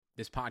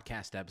This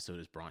podcast episode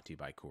is brought to you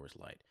by Coors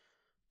Light.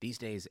 These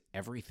days,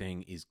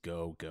 everything is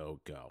go, go,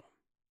 go.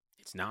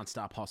 It's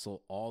nonstop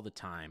hustle all the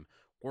time.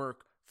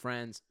 Work,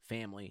 friends,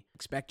 family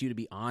expect you to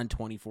be on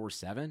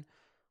 24/7.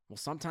 Well,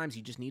 sometimes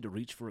you just need to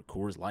reach for a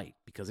Coors Light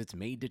because it's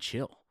made to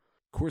chill.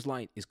 Coors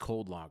Light is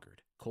cold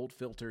lagered, cold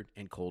filtered,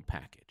 and cold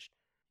packaged.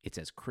 It's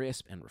as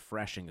crisp and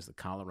refreshing as the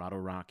Colorado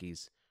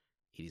Rockies.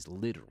 It is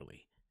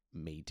literally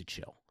made to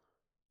chill.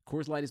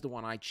 Coors Light is the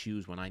one I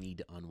choose when I need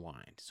to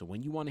unwind. So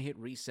when you want to hit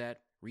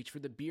reset, reach for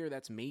the beer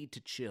that's made to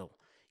chill.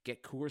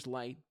 Get Coors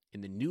Light in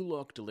the new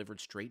look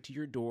delivered straight to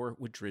your door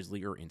with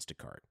Drizzly or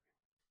Instacart.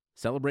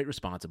 Celebrate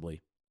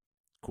responsibly.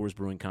 Coors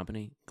Brewing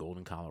Company,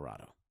 Golden,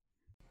 Colorado.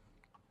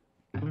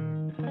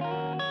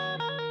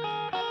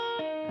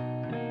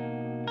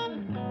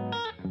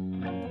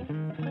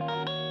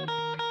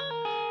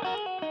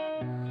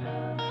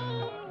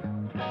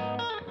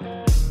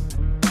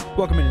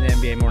 Welcome into the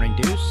NBA Morning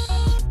Deuce.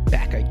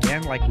 Back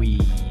again like we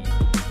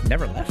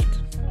never left.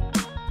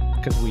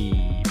 Because we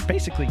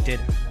basically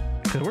didn't.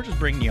 Because we're just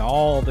bringing you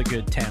all the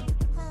good tent.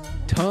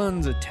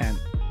 Tons of tent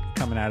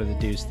coming out of the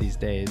Deuce these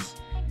days.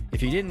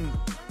 If you didn't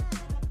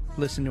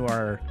listen to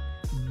our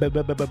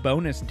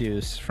bonus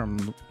Deuce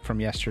from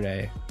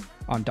yesterday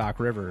on Doc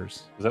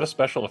Rivers. Was that a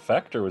special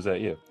effect or was that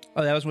you?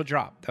 Oh, that was what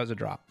dropped. That was a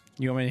drop.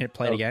 You want me to hit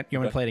play it again? You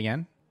want me to play it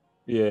again?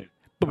 Yeah.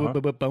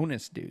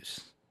 Bonus Deuce.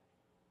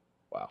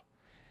 Wow.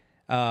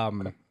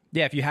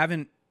 Yeah, if you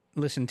haven't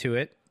listened to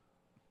it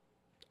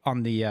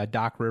on the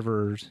Doc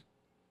Rivers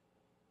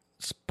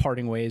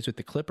parting ways with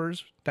the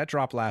Clippers, that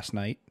dropped last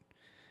night.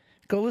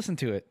 Go listen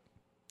to it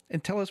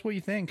and tell us what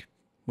you think.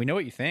 We know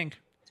what you think.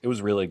 It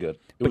was really good.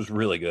 It was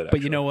really good, actually.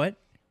 But you know what?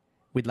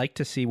 We'd like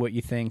to see what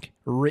you think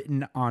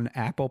written on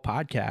Apple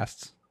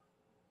Podcasts.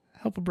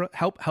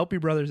 Help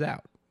your brothers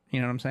out. You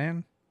know what I'm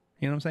saying?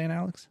 You know what I'm saying,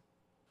 Alex?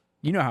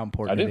 You know how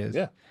important it is.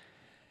 Yeah.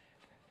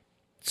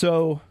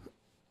 So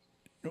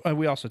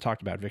we also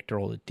talked about Victor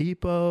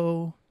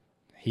Oladipo.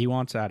 He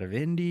wants out of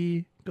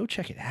Indy. Go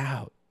check it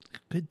out.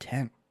 Good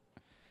tent.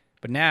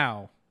 But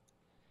now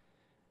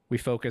we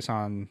focus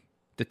on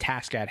the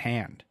task at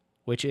hand,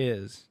 which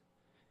is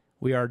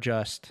we are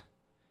just,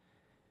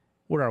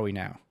 what are we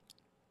now?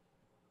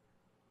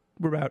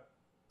 We're about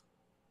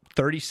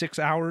 36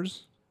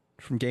 hours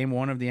from game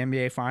one of the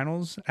NBA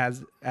Finals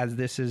as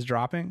this is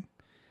dropping.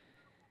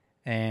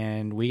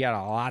 And we got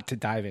a lot to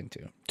dive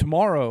into.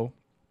 Tomorrow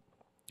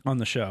on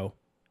the show,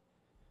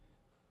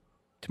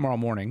 tomorrow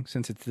morning,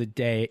 since it's the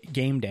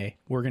game day,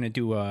 we're gonna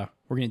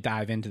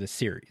dive into the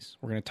series.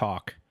 We're gonna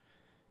talk.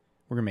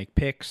 We're gonna make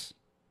picks,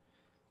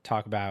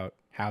 talk about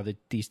how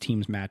these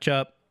teams match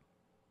up,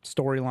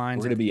 storylines.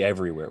 We're gonna be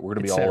everywhere. We're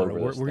gonna be all over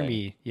this. We're gonna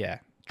be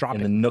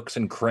dropping in the nooks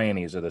and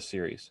crannies of the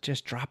series.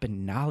 Just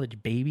dropping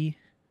knowledge, baby.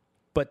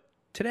 But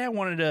today we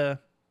want to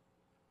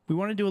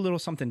do a little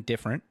something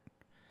different.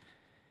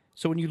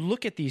 So when you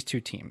look at these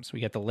two teams, we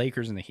got the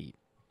Lakers and the Heat.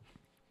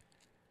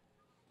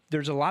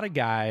 There's a lot of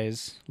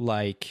guys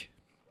like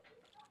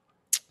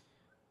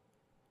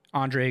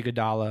Andre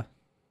Iguodala,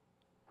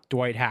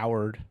 Dwight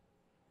Howard,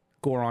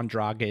 Goran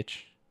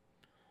Dragic,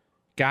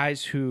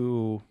 guys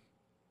who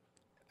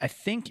I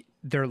think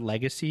their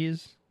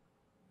legacies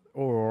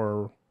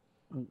or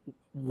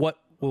what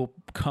will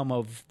come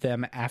of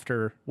them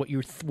after what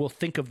you will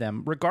think of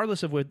them,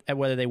 regardless of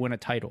whether they win a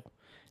title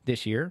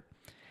this year,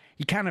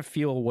 you kind of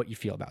feel what you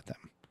feel about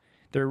them.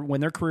 When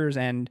their careers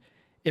end,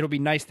 it'll be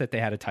nice that they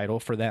had a title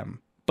for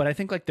them. But I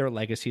think like their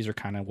legacies are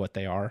kind of what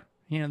they are.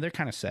 You know, they're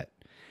kind of set.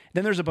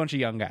 Then there's a bunch of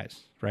young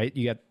guys, right?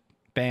 You got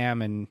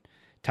Bam and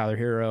Tyler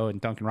Hero and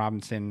Duncan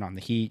Robinson on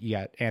the Heat. You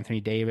got Anthony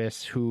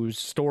Davis, whose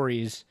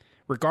stories,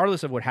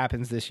 regardless of what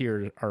happens this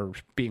year, are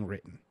being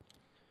written,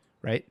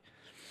 right?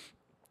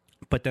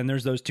 But then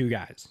there's those two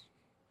guys,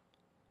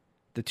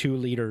 the two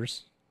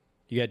leaders.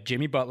 You got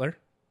Jimmy Butler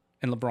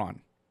and LeBron.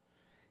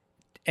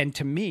 And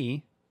to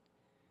me,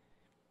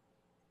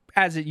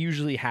 as it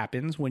usually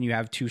happens when you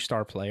have two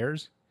star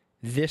players,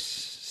 this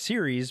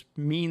series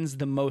means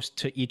the most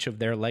to each of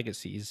their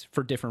legacies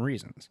for different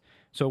reasons.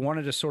 So I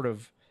wanted to sort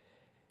of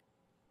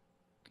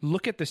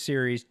look at the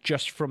series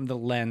just from the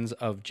lens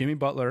of Jimmy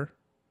Butler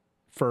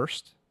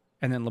first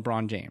and then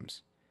LeBron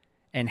James,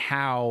 and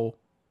how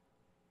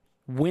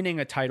winning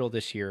a title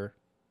this year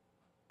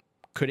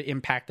could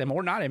impact them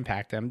or not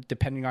impact them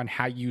depending on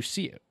how you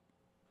see it,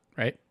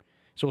 right?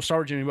 So we'll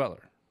start with Jimmy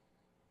Butler.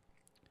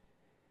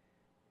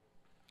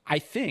 I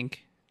do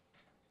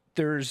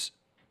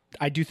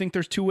think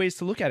there's two ways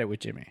to look at it with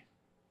Jimmy.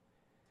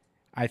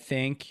 I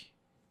think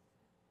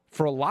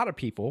for a lot of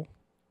people,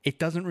 it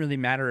doesn't really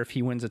matter if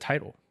he wins a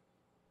title,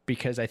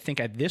 because I think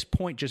at this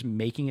point, just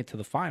making it to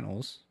the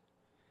finals,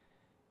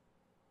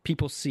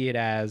 people see it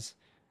as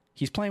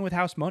he's playing with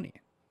house money.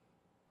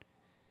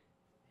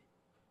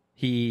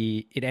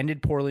 It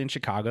ended poorly in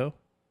Chicago.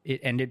 It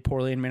ended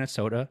poorly in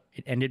Minnesota.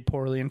 It ended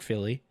poorly in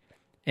Philly.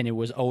 And it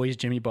was always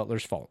Jimmy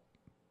Butler's fault.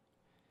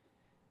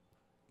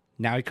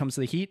 Now he comes to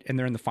the Heat, and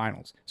they're in the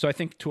finals. So I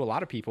think to a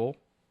lot of people,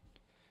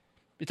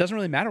 it doesn't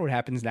really matter what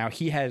happens now.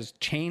 He has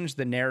changed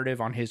the narrative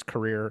on his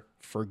career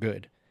for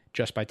good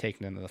just by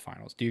taking them to the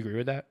finals. Do you agree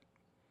with that?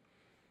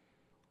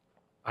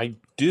 I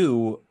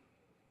do,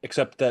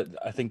 except that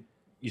I think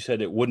you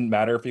said it wouldn't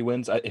matter if he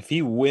wins. If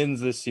he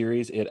wins this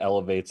series, it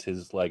elevates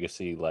his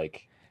legacy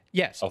like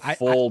Yes, a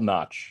full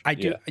notch. I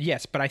do. Yeah.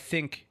 Yes, but I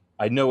think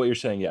I know what you're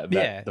saying. Yeah,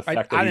 the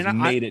fact that he's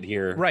made it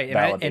here right, validates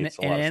a lot of and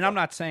stuff. I'm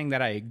not saying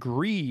that I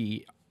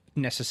agree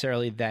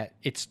necessarily that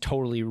it's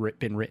totally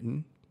been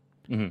written,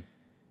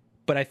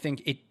 but I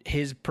think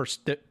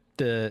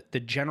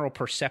the general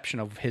perception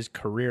of his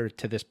career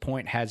to this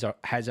point has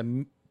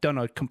done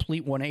a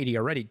complete 180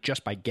 already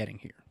just by getting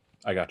here.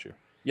 I got you.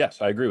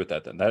 Yes, I agree with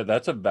that. Then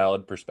that's a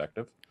valid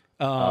perspective.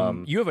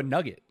 You have a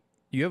nugget.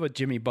 You have a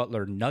Jimmy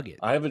Butler nugget.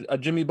 I have a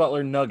Jimmy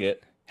Butler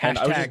nugget. And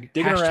I was just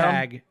digging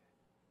around.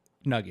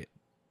 Nugget.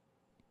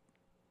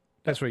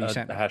 That's what you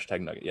sent me. A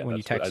hashtag nugget. Yeah, when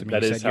you texted me.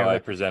 That is how I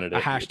presented it. A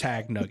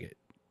hashtag nugget.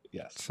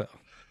 Yes. So.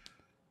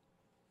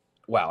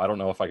 Wow, I don't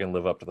know if I can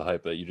live up to the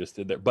hype that you just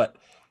did there, but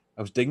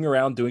I was digging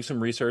around doing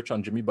some research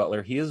on Jimmy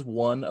Butler. He is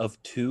one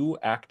of 2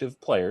 active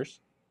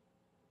players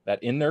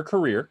that in their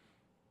career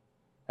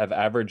have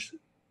averaged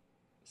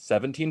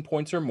 17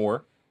 points or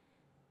more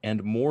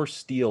and more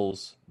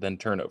steals than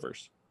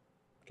turnovers.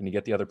 Can you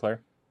get the other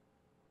player?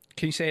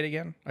 Can you say it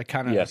again? I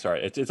kind of... Yeah,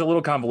 sorry. It's a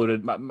little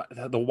convoluted.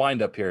 The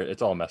wind up here,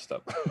 it's all messed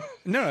up.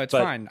 No, it's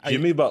fine.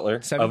 Jimmy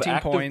Butler, 17 of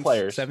active points,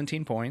 players,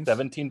 17 points.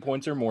 17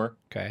 points or more.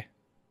 Okay.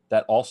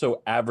 That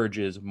also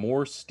averages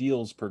more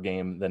steals per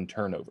game than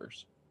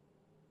turnovers.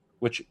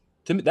 Which,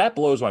 to me, that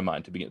blows my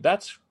mind to begin.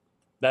 That's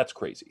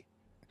crazy.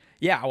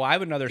 Yeah, well, I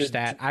have another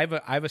stat. I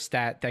have a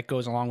stat that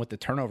goes along with the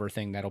turnover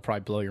thing that'll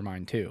probably blow your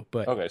mind too.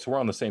 But okay, so we're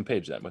on the same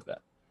page then with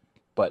that.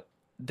 But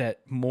that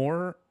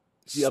more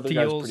the other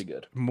guy's pretty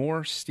good.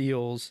 More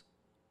steals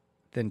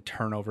than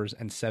turnovers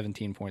and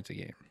 17 points a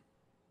game.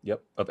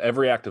 Yep, of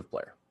every active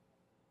player.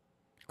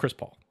 Chris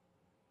Paul.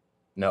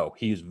 No,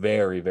 he's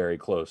very, very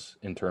close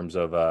in terms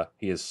of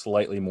he has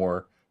slightly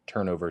more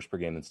turnovers per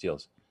game than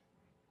steals.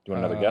 Do you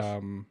want another guess?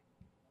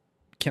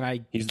 Can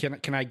I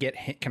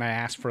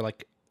ask for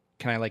like?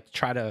 Can I like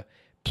try to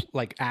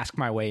like ask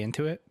my way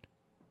into it?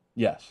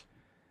 Yes.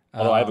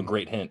 Although I have a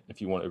great hint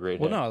if you want a great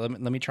hint. Well, no, let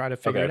me try to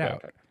figure it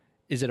out. Okay.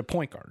 Is it a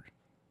point guard?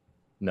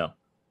 No.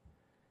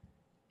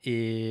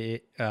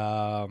 Okay.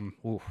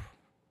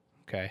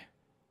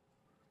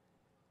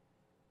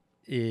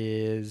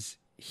 Is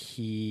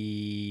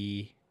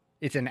he...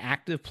 It's an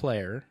active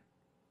player.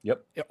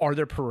 Yep. Are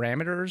there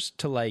parameters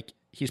to like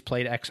he's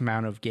played X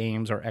amount of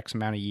games or X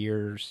amount of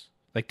years?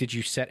 Like, did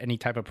you set any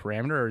type of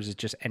parameter, or is it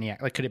just any?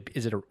 Like,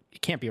 it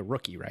can't be a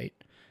rookie, right?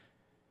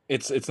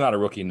 It's not a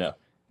rookie, no.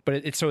 But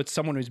it's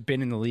someone who's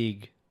been in the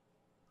league.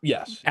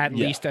 Yes, at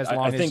least as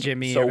long as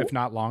Jimmy, so, if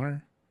not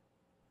longer.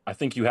 I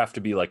think you have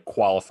to be like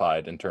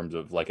qualified in terms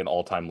of like an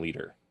all-time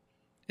leader.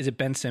 Is it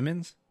Ben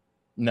Simmons?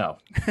 No.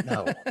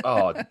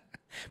 Oh,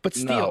 but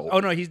still, no. Oh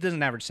no, he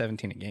doesn't average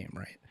 17 a game,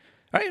 right?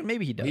 All right,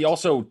 maybe he does. He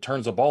also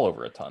turns the ball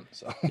over a ton.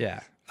 So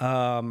yeah.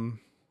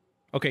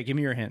 Okay, give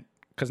me your hint.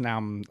 Because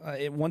now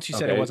once you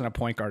said it wasn't a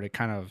point guard, it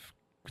kind of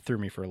threw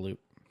me for a loop.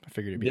 I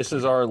figured it'd be. This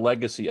is our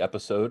legacy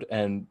episode,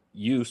 and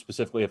you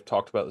specifically have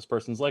talked about this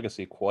person's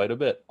legacy quite a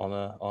bit on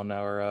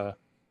our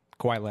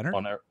Kawhi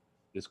Leonard.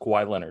 Is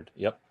Kawhi Leonard?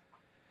 Yep.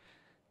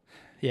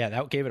 Yeah,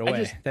 that gave it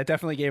away. That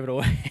definitely gave it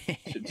away.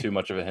 Too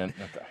much of a hint.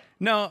 Okay.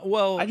 No,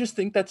 well, I just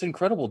think that's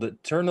incredible to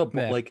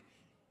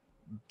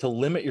to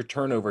limit your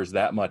turnovers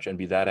that much and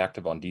be that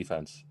active on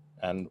defense.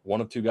 And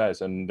one of 2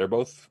 guys, and they're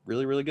both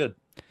really, really good.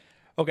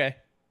 Okay.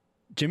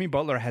 Jimmy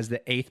Butler has the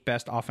 8th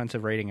best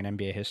offensive rating in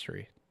NBA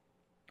history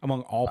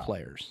among all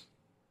players.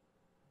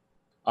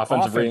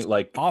 Offensive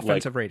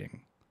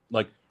rating.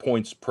 Like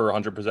points per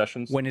 100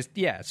 possessions? So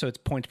it's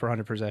points per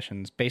 100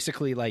 possessions.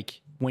 Basically, like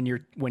when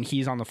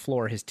he's on the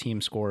floor, his team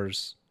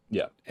scores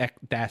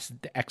that's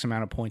the X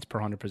amount of points per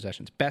 100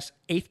 possessions.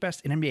 8th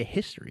best in NBA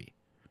history.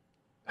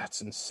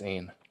 That's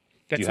insane.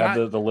 Do you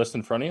have the list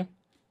in front of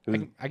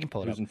you? I can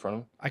pull it up. Who's in front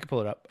of him? I can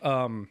pull it up.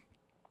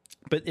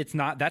 But that's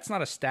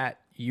not a stat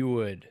you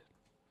would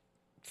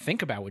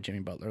think about with Jimmy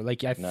Butler.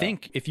 Like, I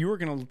think if you were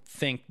going to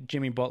think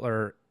Jimmy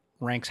Butler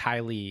ranks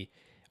highly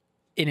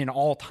in an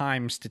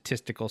all-time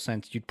statistical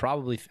sense, you'd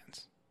probably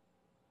defense.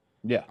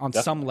 Yeah. On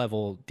some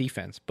level,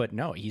 defense. But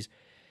no,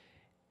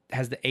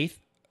 has the 8th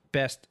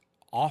best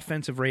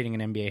offensive rating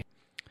in NBA.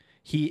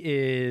 He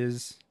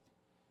is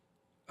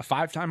a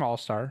 5-time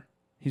All-Star.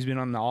 He's been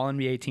on the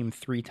All-NBA team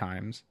 3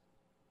 times,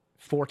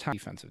 4-time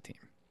defensive team.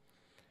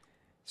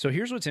 So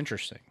here's what's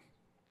interesting.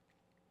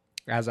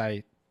 As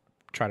I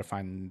try to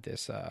find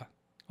this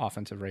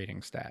offensive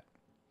rating stat.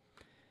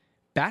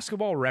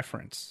 Basketball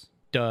Reference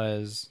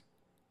does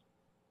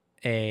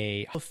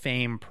a Hall of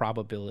Fame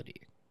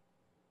probability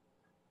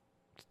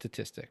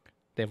statistic.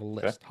 They have a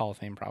list, Hall of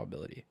Fame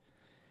probability.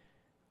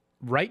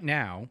 Right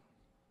now,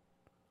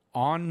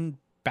 on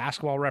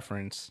Basketball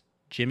Reference,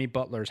 Jimmy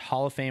Butler's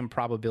Hall of Fame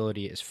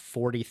probability is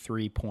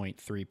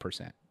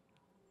 43.3%.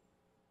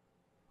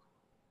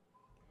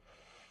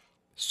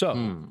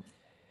 So,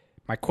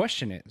 my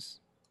question is,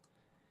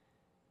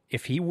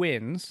 if he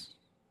wins,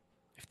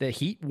 if the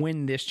Heat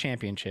win this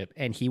championship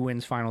and he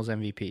wins Finals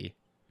MVP,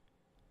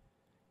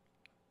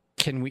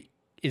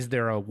 is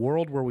there a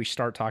world where we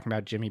start talking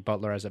about Jimmy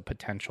Butler as a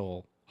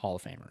potential Hall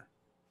of Famer?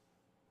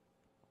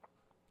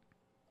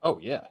 Oh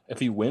yeah, if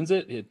he wins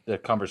it, the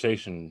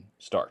conversation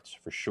starts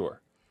for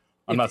sure.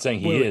 I'm not saying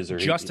he is or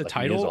just a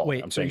title.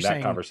 Wait, I'm so saying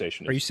that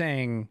conversation. Are you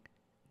saying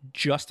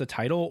just a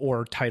title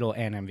or title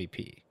and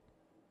MVP?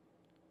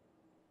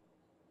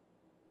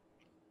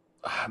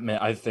 Man,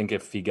 I think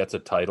if he gets a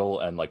title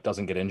and like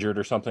doesn't get injured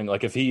or something,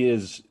 like if he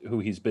is who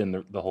he's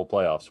been the whole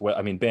playoffs. Well,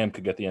 I mean, Bam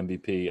could get the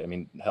MVP. I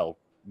mean, hell,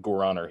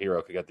 Goran or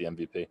Hero could get the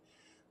MVP.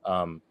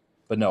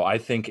 But no, I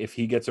think if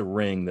he gets a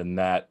ring, then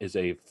that is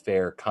a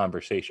fair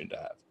conversation to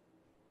have.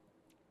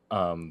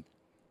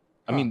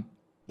 I mean,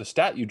 the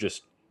stat you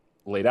just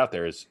laid out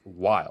there is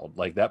wild.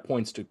 Like that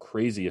points to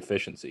crazy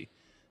efficiency.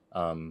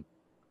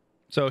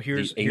 So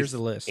here's the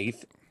list.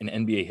 8th in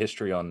NBA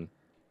history on.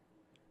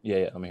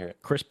 Yeah, let me hear it.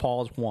 Chris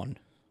Paul is 1.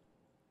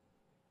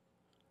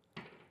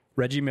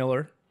 Reggie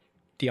Miller,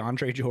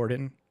 DeAndre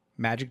Jordan,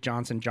 Magic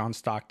Johnson, John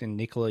Stockton,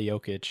 Nikola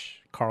Jokic,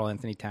 Karl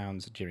Anthony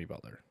Towns, Jimmy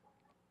Butler.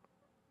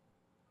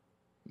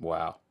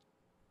 Wow.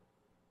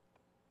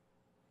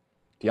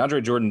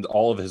 DeAndre Jordan,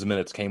 all of his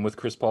minutes came with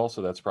Chris Paul,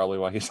 so that's probably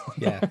why he's on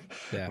there.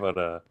 Yeah.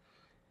 But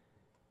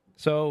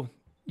so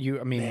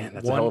man,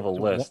 that's a hell of a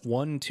list.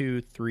 1,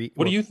 2, 3.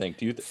 What do you think?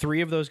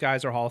 3 of those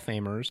guys are Hall of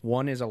Famers.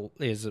 One is a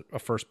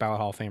first ballot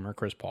Hall of Famer,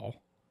 Chris Paul.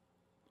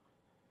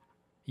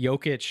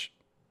 Jokic,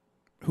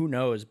 who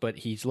knows, but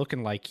he's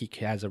looking like he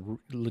has a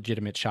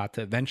legitimate shot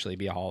to eventually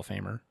be a Hall of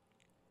Famer.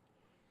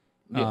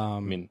 Yeah, I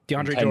mean, DeAndre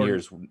in 10 Jordan,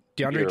 years,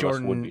 DeAndre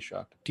Jordan would be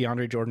shocked.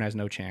 DeAndre Jordan has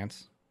no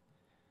chance.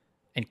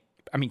 And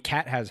I mean,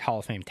 Cat has Hall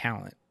of Fame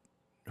talent.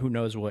 Who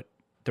knows what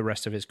the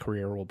rest of his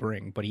career will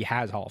bring, but he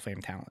has Hall of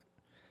Fame talent.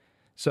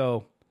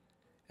 So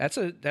that's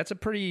a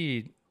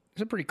pretty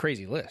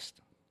crazy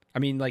list. I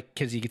mean, like,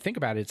 because you can think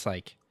about it, it's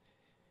like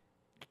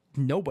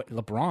nobody,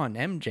 LeBron,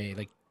 MJ,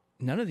 like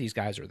none of these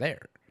guys are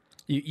there.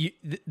 You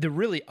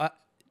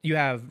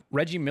have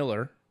Reggie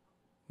Miller,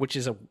 which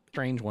is a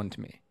strange one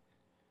to me.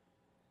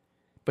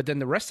 But then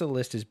the rest of the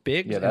list is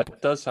big. Yeah, that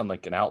does sound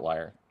like an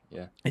outlier.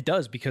 Yeah, it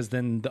does, because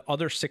then the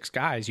other 6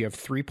 guys, you have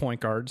 3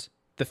 point guards,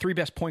 the 3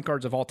 best point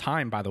guards of all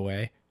time, by the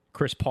way: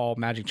 Chris Paul,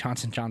 Magic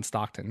Johnson, John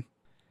Stockton.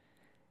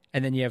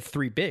 And then you have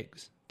 3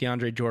 bigs: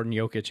 DeAndre Jordan,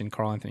 Jokic, and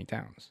Karl Anthony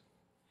Towns.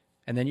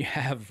 And then you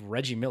have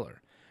Reggie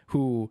Miller,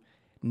 who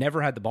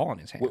never had the ball in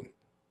his hand.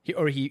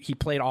 He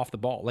played off the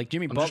ball. Like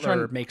Jimmy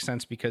Butler makes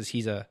sense because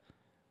he's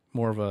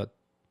more of a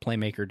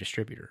playmaker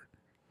distributor.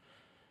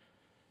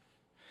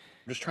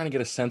 I'm just trying to get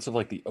a sense of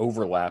like the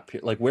overlap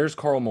here. Like, where's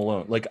Karl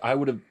Malone? Like, I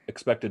would have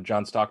expected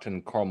John Stockton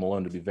and Karl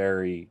Malone to be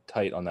very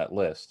tight on that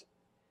list,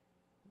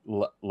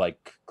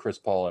 like Chris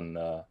Paul and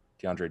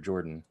DeAndre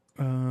Jordan.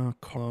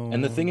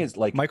 And the thing is,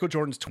 like, Michael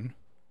Jordan's 2.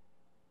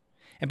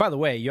 And by the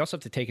way, you also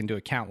have to take into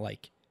account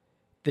like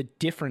the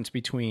difference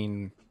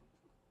between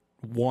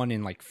 1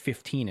 and like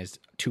 15 is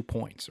 2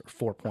 points or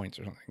 4 points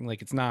or something.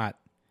 Like, it's not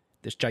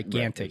this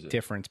gigantic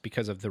difference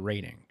because of the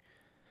rating.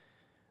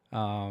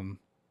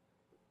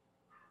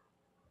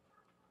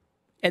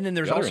 And then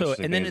there's also,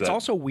 and then it's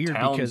also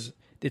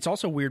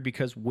weird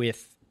because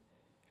with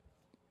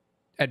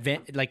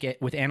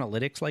with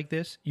analytics like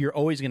this, you're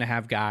always going to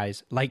have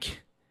guys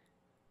like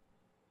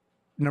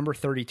number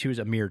 32 is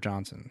Amir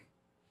Johnson.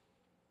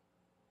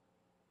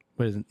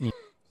 What is it?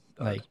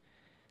 Like,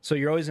 so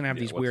you're always going to have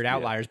these weird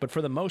outliers, but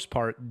for the most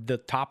part, the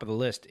top of the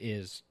list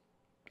is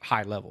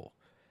high level.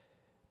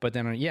 But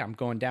then, I'm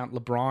going down.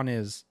 LeBron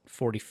is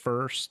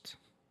 41st.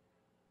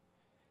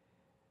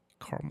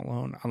 Karl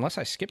Malone. Unless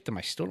I skipped him,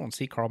 I still don't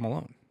see Karl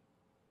Malone.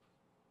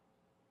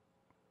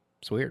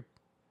 It's weird.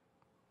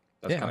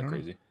 That's kind of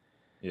crazy.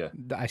 Yeah.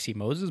 I see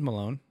Moses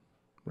Malone.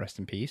 Rest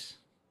in peace.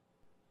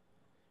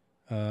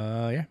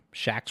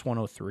 Shaq's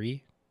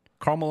 103.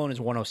 Karl Malone is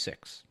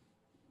 106.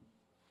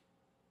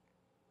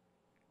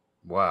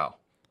 Wow.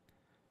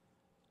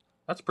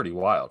 That's pretty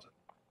wild.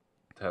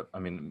 I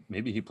mean,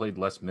 maybe he played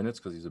less minutes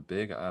because he's a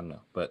big. I don't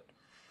know. But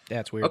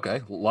that's weird.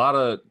 Okay. A lot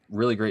of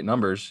really great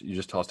numbers you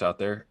just tossed out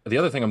there. The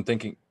other thing I'm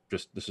thinking,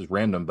 just this is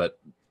random, but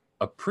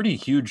a pretty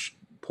huge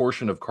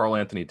portion of Karl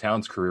Anthony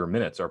Towns' career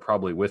minutes are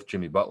probably with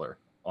Jimmy Butler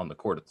on the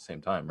court at the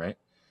same time, right?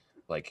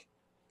 Like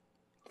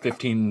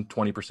 15,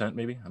 20%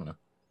 maybe? I don't know.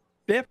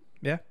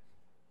 Yeah.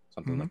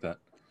 Something like that.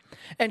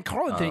 And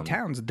Karl Anthony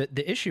Towns,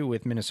 the issue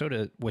with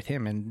Minnesota with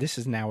him, and this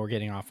is now we're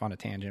getting off on a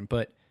tangent,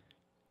 but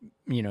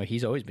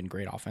he's always been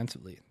great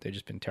offensively. They've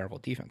just been terrible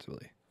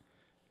defensively.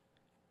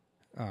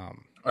 All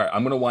right,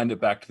 I'm going to wind it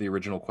back to the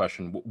original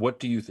question. What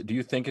do you do?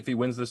 You think if he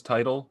wins this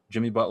title,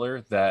 Jimmy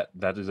Butler, that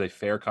is a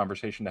fair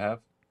conversation to have,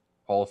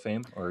 Hall of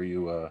Fame, or are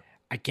you?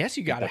 I guess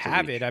you got to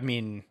have it. I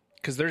mean,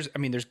 because there's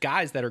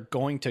guys that are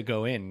going to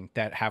go in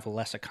that have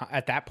less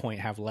at that point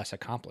have less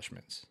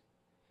accomplishments.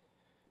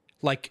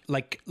 Like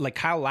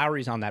Kyle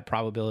Lowry's on that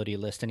probability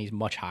list, and he's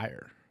much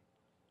higher.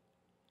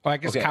 Well, I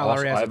guess Kyle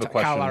Lowry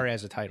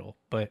has a title,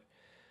 but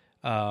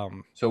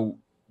so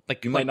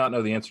like you might not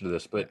know the answer to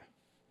this, but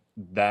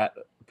that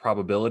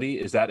probability,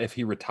 is that if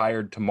he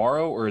retired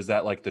tomorrow, or is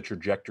that like the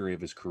trajectory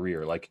of his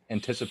career? Like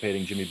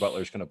anticipating Jimmy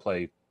Butler's going to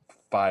play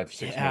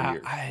 5-6 more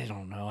years? I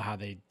don't know how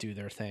they do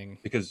their thing.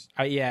 Because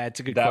it's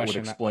a good that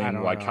question. would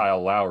explain why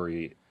Kyle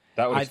Lowry.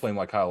 That would explain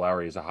why Kyle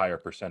Lowry is a higher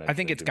percentage. I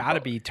think it's got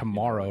to be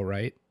tomorrow,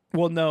 right?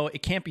 Well, no,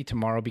 it can't be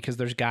tomorrow because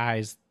there's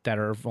guys that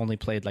have only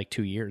played like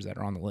 2 years that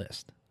are on the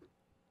list.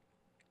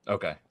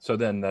 Okay, so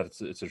then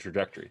it's a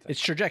trajectory thing. It's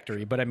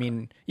trajectory, but I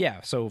mean,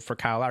 yeah. So for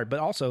Kyle Lowry, but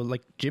also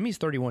like Jimmy's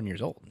 31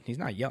 years old. He's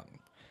not young.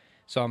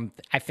 So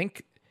I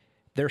think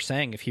they're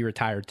saying if he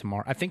retired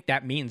tomorrow, I think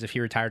that means if he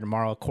retired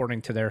tomorrow,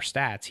 according to their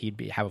stats, he'd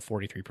have a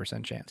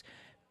 43% chance.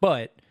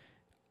 But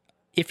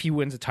if he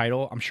wins a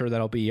title, I'm sure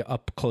that'll be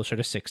up closer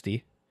to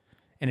 60.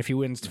 And if he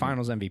wins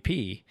Finals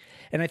MVP,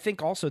 and I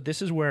think also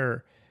this is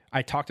where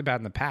I talked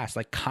about in the past,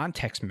 like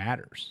context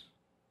matters,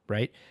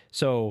 right?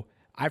 So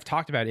I've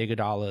talked about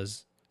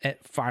Iguodala's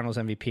Finals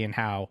MVP and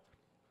how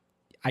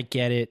I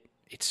get it.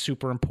 It's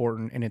super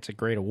important and it's a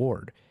great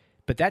award.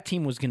 But that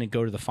team was going to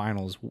go to the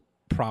finals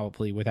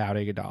probably without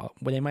Iguodala.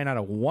 Well, they might not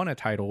have won a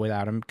title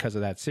without him because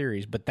of that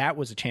series, but that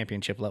was a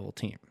championship level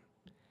team.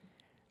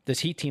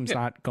 This Heat team's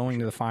not going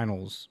to the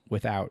finals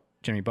without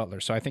Jimmy Butler.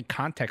 So I think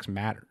context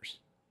matters.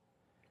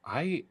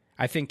 I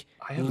think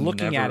I have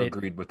looking never at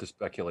agreed with the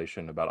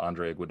speculation about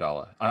Andre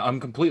Iguodala.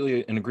 I'm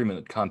completely in agreement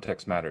that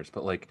context matters,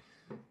 but like,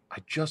 I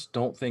just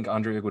don't think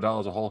Andre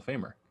Iguodala is a Hall of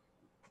Famer.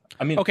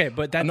 I mean, okay,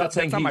 but that's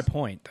not my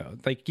point, though.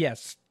 Like,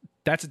 yes,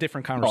 that's a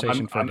different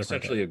conversation. I'm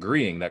essentially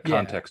agreeing that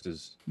context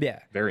is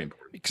very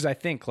important. Because I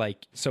think,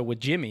 like, so with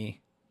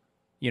Jimmy,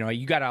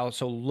 you got to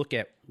also look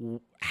at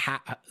how,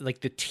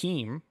 like, the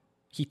team.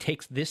 He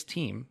takes this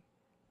team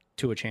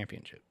to a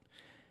championship,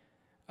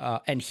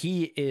 and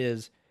he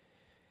is.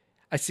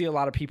 I see a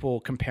lot of people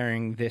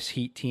comparing this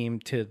Heat team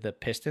to the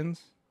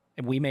Pistons,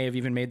 and we may have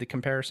even made the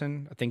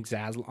comparison. I think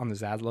on the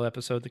Zaslow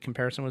episode, the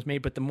comparison was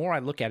made. But the more I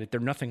look at it, they're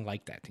nothing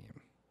like that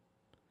team.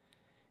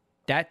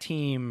 That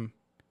team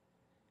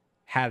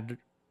had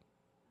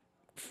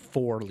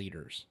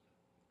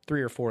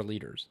 3 or 4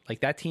 leaders. Like,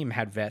 that team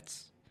had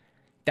vets.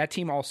 That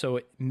team also,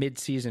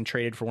 mid-season,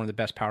 traded for one of the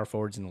best power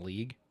forwards in the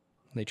league.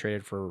 They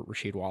traded for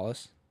Rasheed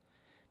Wallace.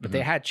 But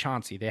they had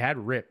Chauncey. They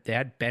had Rip. They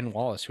had Ben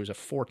Wallace, who was a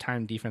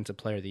 4-time Defensive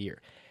Player of the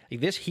Year.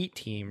 Like, this Heat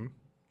team,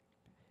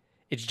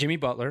 it's Jimmy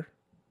Butler,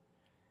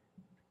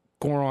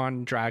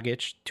 Goran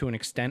Dragic to an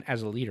extent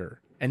as a leader,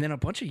 and then a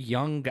bunch of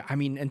young guys. I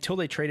mean, until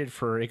they traded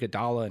for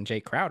Iguodala and Jay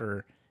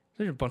Crowder,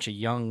 there's a bunch of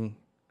young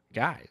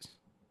guys.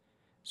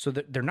 So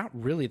they're not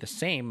really the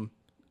same,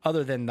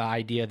 other than the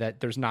idea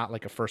that there's not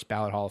like a first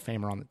ballot Hall of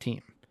Famer on the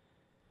team.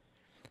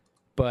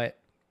 But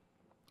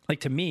like,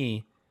 to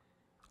me,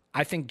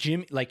 I think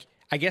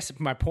I guess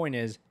my point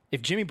is,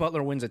 if Jimmy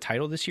Butler wins a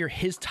title this year,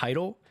 his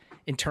title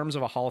in terms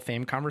of a Hall of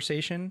Fame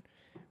conversation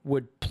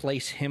would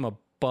place him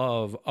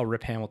above a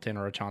Rip Hamilton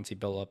or a Chauncey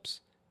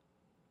Billups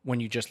when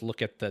you just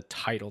look at the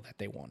title that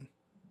they won.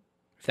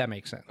 If that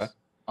makes sense.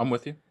 I'm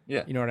with you.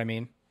 Yeah. You know what I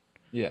mean?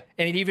 Yeah.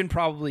 And it even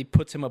probably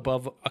puts him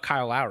above a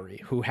Kyle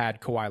Lowry, who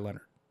had Kawhi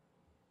Leonard.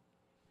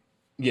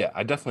 Yeah,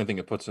 I definitely think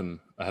it puts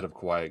him ahead of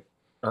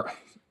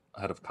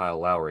Kyle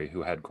Lowry,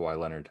 who had Kawhi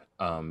Leonard.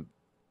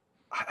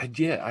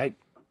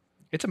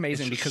 It's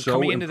amazing because so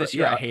coming into this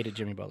year, I hated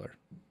Jimmy Butler.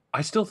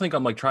 I still think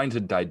I'm like trying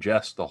to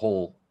digest the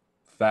whole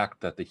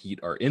fact that the Heat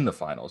are in the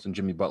finals and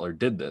Jimmy Butler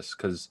did this,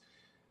 because,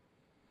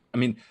 I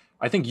mean,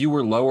 I think you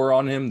were lower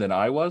on him than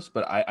I was,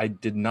 but I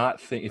did not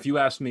think, if you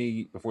asked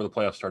me before the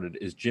playoffs started,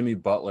 is Jimmy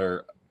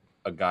Butler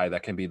a guy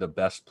that can be the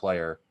best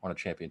player on a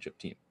championship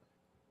team?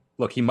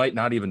 Look, he might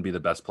not even be the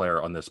best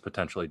player on this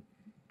potentially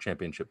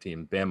championship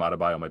team. Bam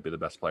Adebayo might be the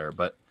best player,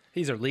 but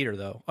he's their leader,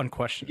 though,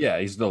 unquestionably. Yeah,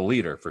 he's the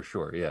leader for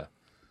sure. Yeah,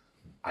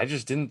 I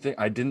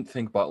didn't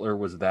think Butler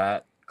was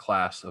that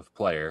class of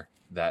player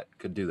that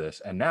could do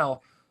this. And now,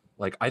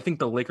 like, I think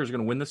the Lakers are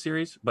going to win the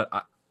series, but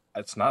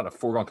it's not a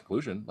foregone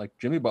conclusion. Like,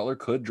 Jimmy Butler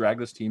could drag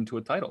this team to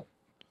a title.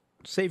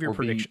 Save your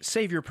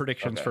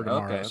predictions for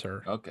tomorrow,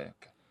 sir. Okay.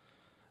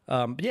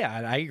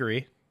 Yeah, I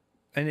agree,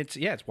 and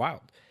it's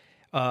wild.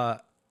 I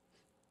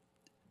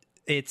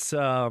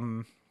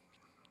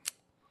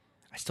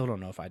still don't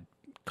know if I'd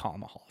call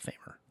him a Hall of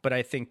Famer, but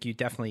I think you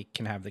definitely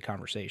can have the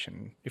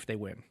conversation if they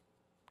win.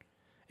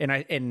 And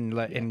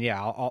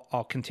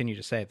I'll continue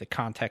to say the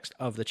context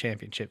of the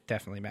championship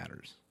definitely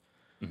matters.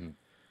 Mm-hmm.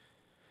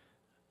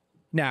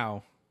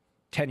 Now,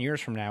 10 years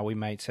from now, we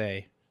might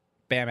say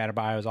Bam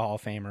Adebayo is a Hall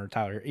of Famer.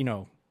 Tyler,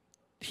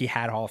 he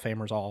had Hall of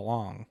Famers all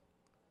along.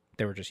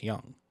 They were just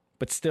young,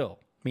 but still,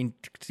 I mean,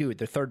 dude,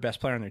 the third best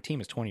player on their team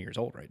is 20 years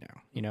old right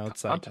now.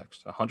 It's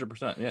context,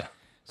 100%. Yeah.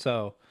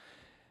 So,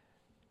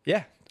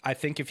 yeah, I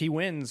think if he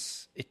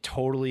wins, it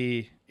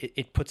totally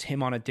it puts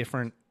him on a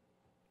different.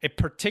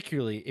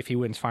 Particularly if he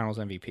wins Finals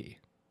MVP,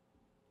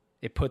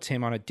 it puts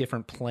him on a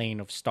different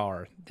plane of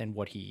star than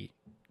what he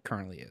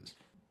currently is.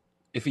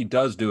 If he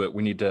does do it,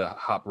 we need to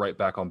hop right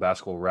back on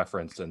Basketball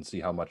Reference and see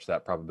how much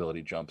that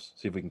probability jumps.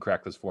 See if we can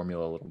crack this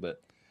formula a little bit.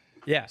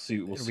 Yeah.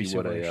 We'll see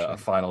what a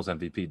Finals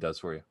MVP does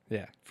for you.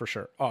 Yeah, for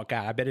sure. Oh,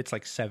 God, I bet it's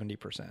like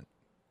 70%.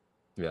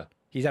 Yeah.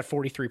 He's at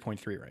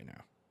 43.3 right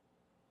now.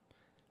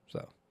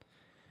 So,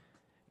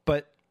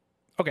 but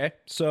okay,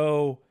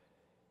 so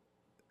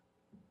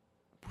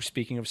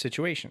speaking of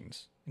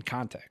situations and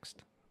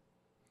context,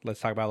 let's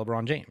talk about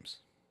LeBron James,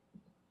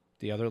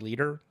 the other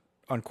leader,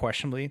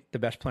 unquestionably the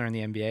best player in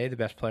the NBA, the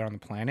best player on the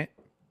planet.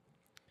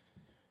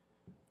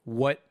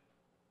 What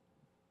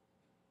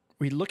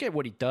we look at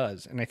what he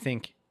does, and I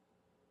think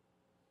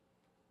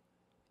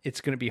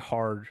it's going to be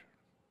hard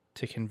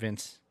to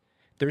convince.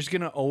 There's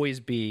going to always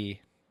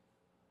be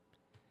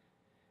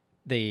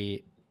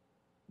the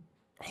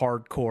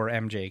hardcore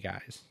MJ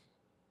guys.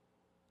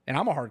 And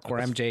I'm a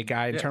hardcore MJ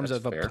guy in terms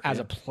of as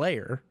a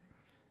player,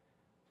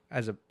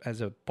 as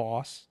a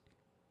boss,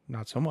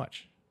 not so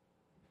much.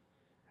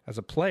 As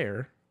a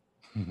player,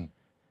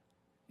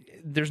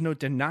 there's no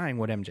denying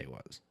what MJ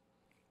was.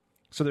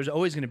 So there's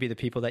always going to be the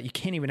people that you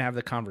can't even have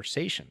the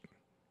conversation.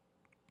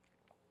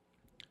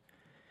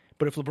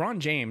 But if LeBron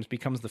James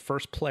becomes the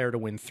first player to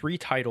win 3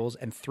 titles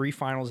and 3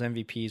 finals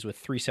MVPs with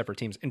 3 separate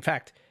teams, in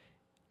fact,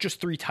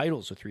 just 3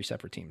 titles with 3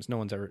 separate teams. No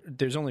one's ever,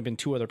 there's only been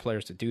 2 other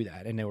players to do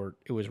that. And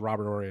it was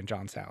Robert Horry and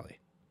John Salley.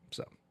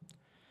 So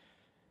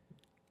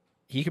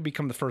he could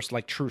become the first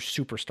like true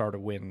superstar to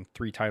win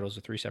 3 titles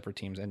with 3 separate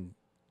teams and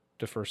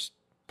the first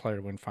player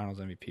to win finals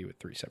MVP with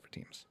 3 separate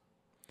teams.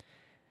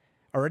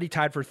 Already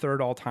tied for 3rd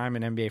all time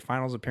in NBA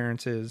finals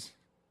appearances.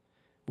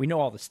 We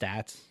know all the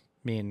stats.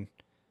 I mean,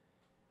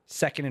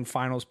 2nd in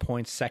finals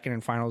points, 2nd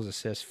in finals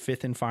assists,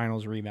 5th in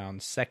finals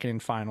rebounds, 2nd in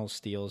finals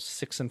steals,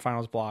 6th in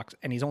finals blocks,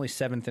 and he's only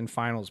 7th in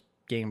finals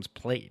games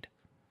played.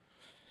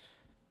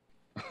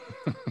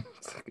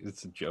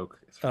 It's a joke.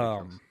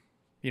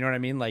 You know what I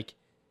mean? Like,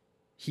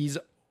 he's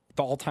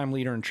the all-time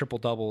leader in triple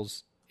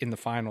doubles in the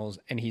finals,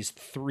 and he's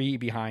 3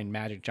 behind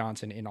Magic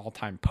Johnson in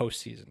all-time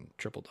postseason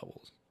triple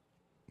doubles.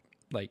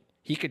 Like,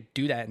 he could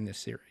do that in this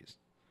series.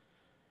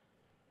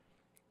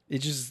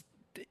 It's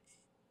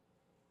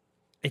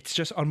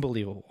just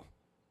unbelievable.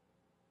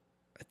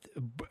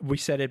 We've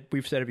said it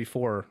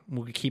before.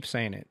 We keep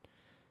saying it.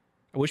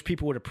 I wish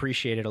people would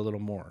appreciate it a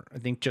little more. I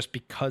think just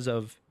because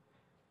of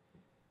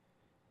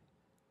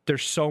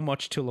there's so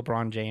much to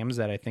LeBron James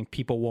that I think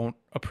people won't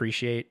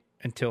appreciate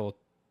until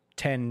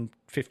 10,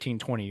 15,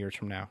 20 years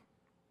from now.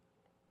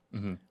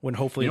 Mm-hmm. When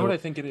hopefully, what I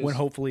think it is? When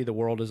hopefully the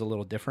world is a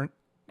little different,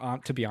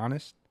 to be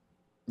honest.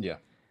 Yeah.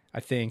 I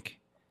think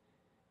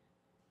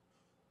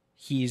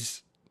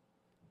he's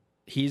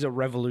a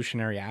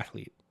revolutionary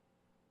athlete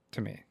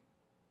to me.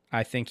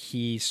 I think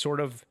he's sort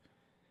of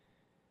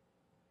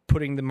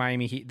putting the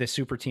Miami Heat, the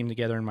super team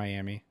together in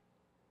Miami,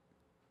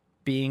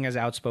 being as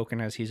outspoken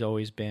as he's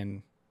always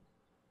been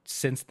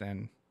since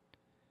then,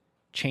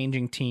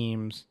 changing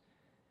teams,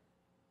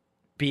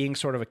 being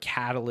sort of a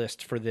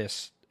catalyst for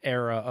this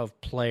era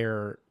of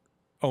player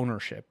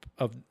ownership,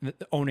 of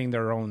owning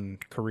their own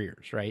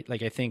careers, right?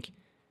 Like, I think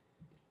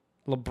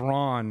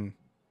LeBron,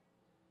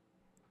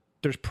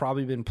 there's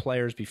probably been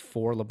players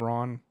before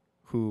LeBron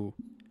who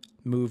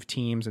moved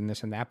teams and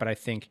this and that, but I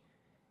think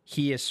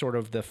he is sort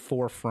of the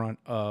forefront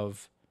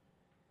of,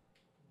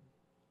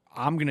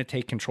 I'm going to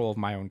take control of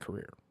my own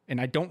career. And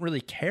I don't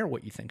really care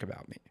what you think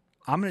about me.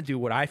 I'm going to do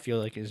what I feel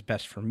like is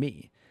best for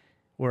me.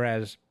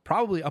 Whereas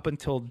probably up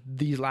until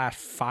these last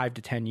 5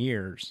 to 10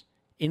 years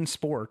in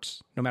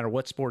sports, no matter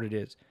what sport it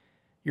is,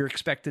 you're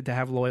expected to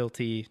have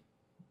loyalty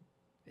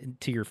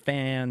to your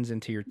fans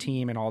and to your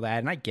team and all that.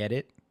 And I get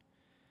it.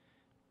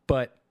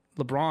 But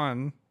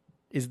LeBron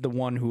is the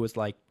one who was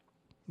like,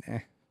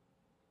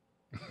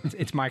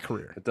 it's my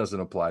career. It doesn't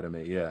apply to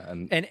me. Yeah.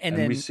 And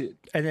then we see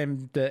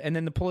then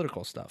the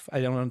political stuff.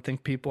 I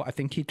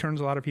think he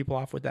turns a lot of people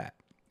off with that.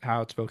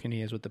 How outspoken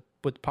he is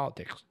with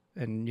politics.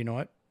 And you know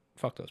what?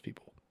 Fuck those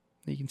people.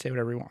 He can say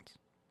whatever he wants.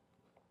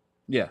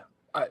 Yeah.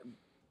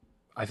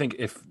 I think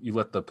if you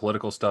let the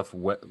political stuff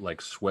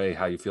sway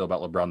how you feel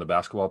about LeBron, the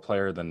basketball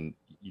player, then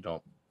you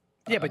don't.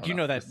 Yeah, but you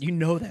know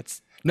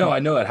that's. No, I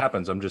know it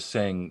happens. I'm just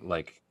saying,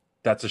 like,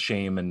 that's a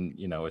shame, and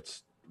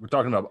we're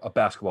talking about a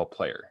basketball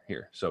player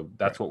here, so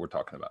that's what we're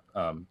talking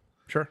about.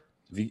 Sure.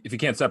 If you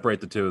can't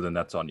separate the two, then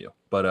that's on you.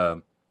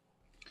 But,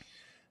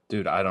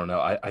 dude, I don't know.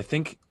 I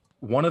think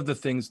one of the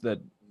things that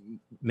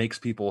makes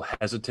people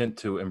hesitant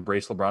to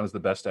embrace LeBron as the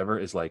best ever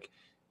is like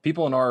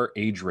people in our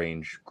age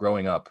range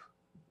growing up.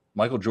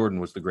 Michael Jordan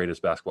was the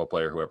greatest basketball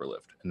player who ever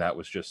lived, and that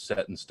was just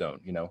set in stone,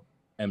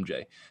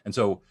 MJ. And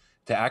so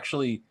to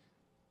actually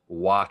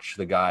watch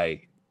the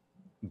guy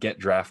get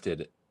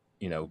drafted,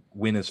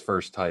 win his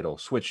first title,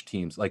 switch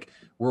teams, like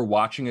we're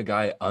watching a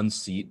guy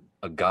unseat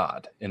a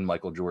god in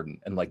Michael Jordan.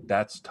 And like,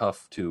 that's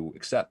tough to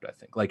accept, I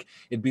think. Like,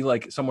 it'd be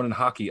like someone in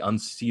hockey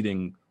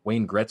unseating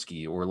Wayne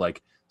Gretzky, or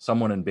like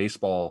someone in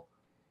baseball,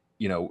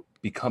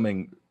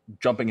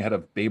 jumping ahead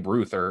of Babe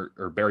Ruth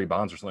or Barry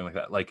Bonds or something like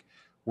that. Like,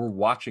 we're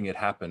watching it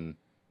happen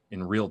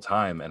in real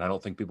time, and I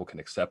don't think people can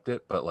accept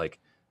it, but like,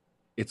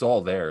 it's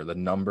all there. The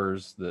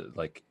numbers,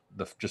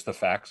 just the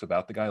facts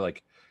about the guy,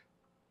 like,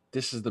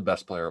 this is the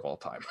best player of all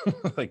time.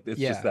 Like, it's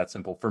just that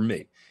simple for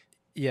me.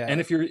 Yeah. And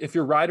if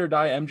you're ride or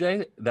die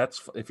MJ,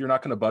 if you're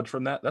not going to budge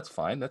from that, that's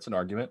fine. That's an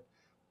argument,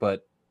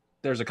 but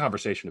there's a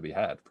conversation to be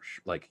had.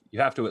 Like, you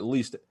have to at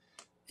least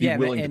be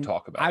willing to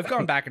talk about. I've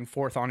gone back and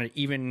forth on it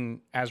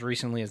even as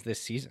recently as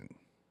this season.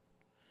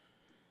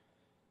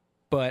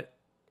 But,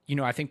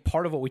 I think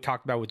part of what we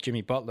talked about with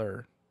Jimmy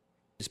Butler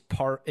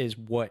is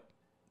what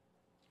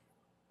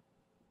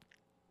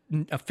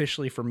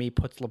officially for me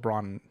puts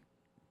LeBron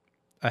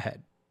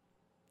ahead.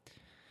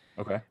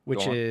 Okay.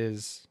 Which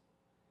is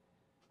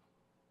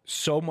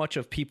so much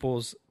of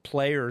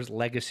players'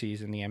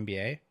 legacies in the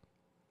NBA.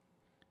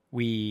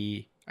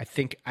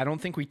 I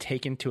don't think we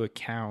take into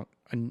account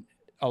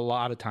a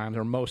lot of times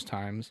or most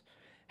times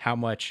how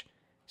much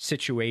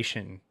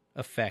situation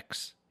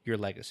affects your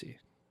legacy.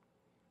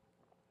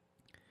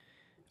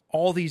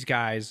 All these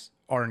guys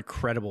are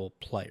incredible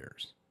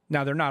players.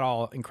 Now, they're not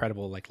all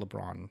incredible like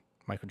LeBron,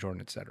 Michael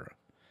Jordan, etc.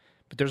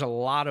 But there's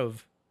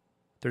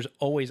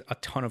always a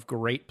ton of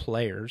great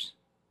players.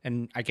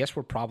 And I guess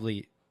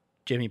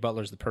Jimmy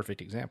Butler's the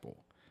perfect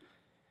example.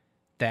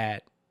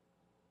 That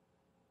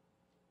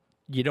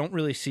you don't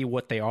really see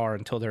what they are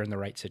until they're in the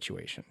right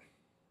situation.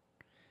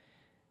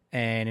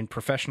 And in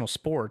professional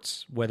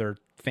sports, whether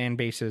fan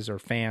bases or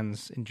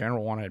fans in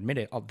general want to admit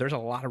it, there's a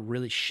lot of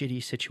really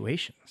shitty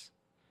situations.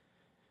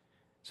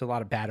 So a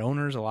lot of bad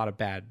owners, a lot of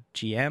bad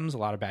GMs, a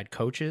lot of bad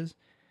coaches.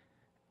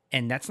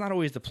 And that's not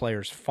always the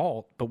player's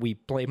fault, but we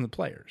blame the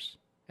players.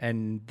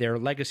 And their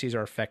legacies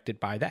are affected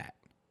by that.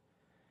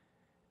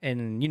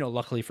 And,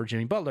 luckily for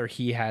Jimmy Butler,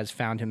 he has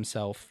found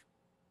himself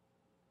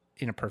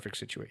in a perfect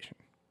situation.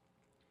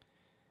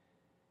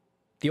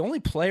 The only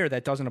player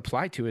that doesn't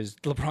apply to is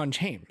LeBron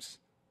James.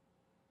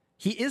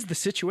 He is the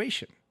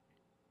situation.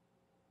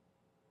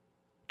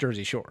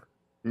 Jersey Shore.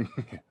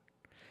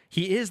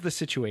 He is the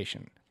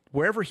situation.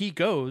 Wherever he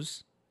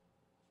goes,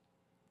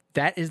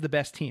 that is the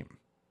best team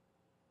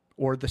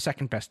or the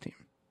second best team.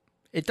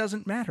 It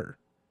doesn't matter.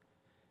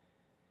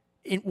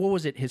 What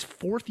was it? His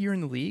fourth year in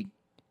the league,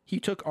 he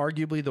took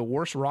arguably the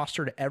worst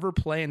roster to ever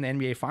play in the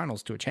NBA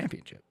Finals to a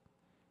championship.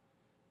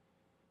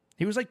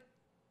 He was like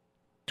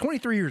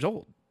 23 years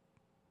old.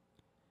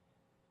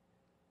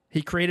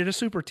 He created a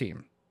super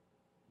team,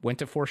 went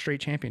to 4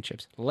 straight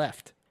championships,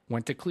 left,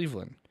 went to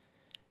Cleveland,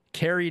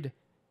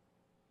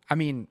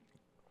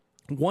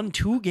 won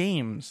 2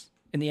 games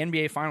in the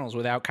NBA Finals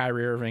without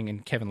Kyrie Irving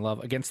and Kevin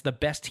Love against the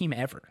best team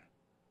ever.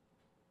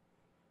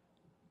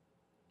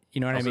 You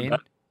know what I mean?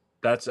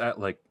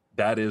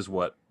 That is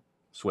what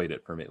swayed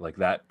it for me. Like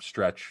that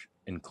stretch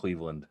in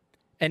Cleveland.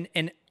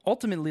 And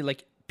ultimately,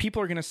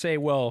 people are going to say,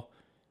 well,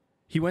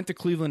 he went to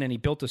Cleveland and he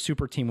built a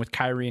super team with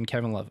Kyrie and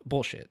Kevin Love.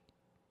 Bullshit.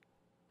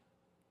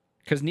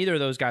 Because neither of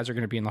those guys are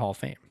going to be in the Hall of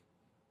Fame.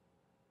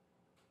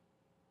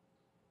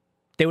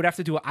 They would have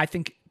to do, I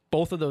think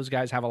both of those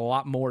guys have a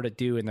lot more to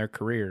do in their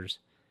careers,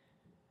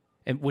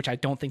 which I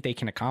don't think they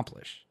can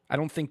accomplish. I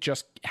don't think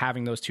just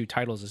having those 2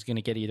 titles is going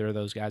to get either of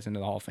those guys into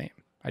the Hall of Fame.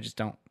 I just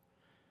don't.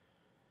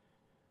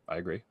 I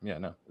agree. Yeah,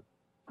 no.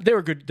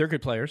 They're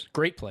good players,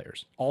 great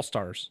players,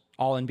 all-stars,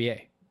 all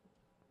NBA.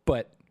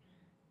 But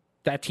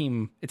that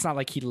team, it's not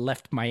like he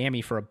left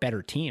Miami for a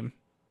better team.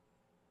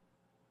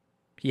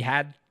 He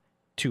had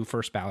 2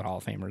 first ballot Hall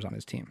of Famers on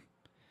his team.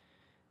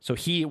 So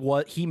he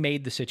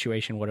made the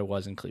situation what it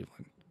was in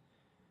Cleveland.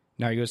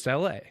 Now he goes to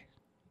LA.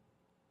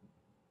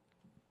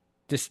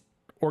 This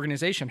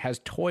organization has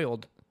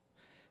toiled,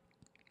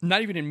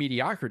 not even in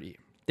mediocrity.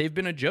 They've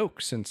been a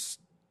joke since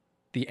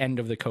the end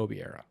of the Kobe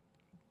era.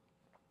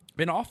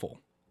 Been awful.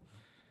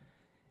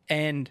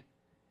 And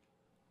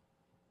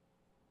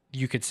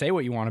you could say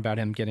what you want about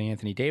him getting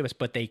Anthony Davis,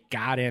 but they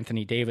got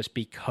Anthony Davis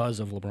because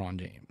of LeBron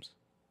James.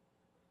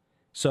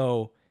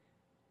 So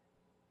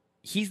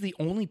he's the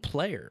only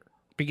player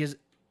because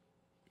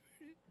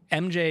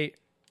MJ,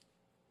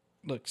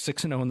 look,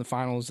 6-0 in the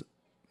finals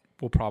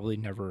will probably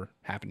never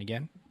happen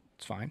again.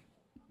 It's fine.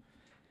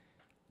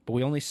 But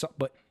we only saw,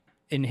 but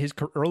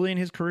early in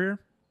his career,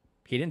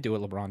 he didn't do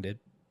what LeBron did.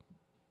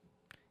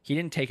 He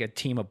didn't take a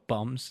team of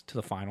bums to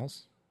the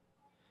finals.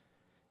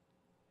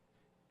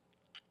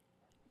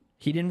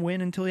 He didn't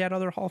win until he had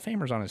other Hall of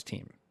Famers on his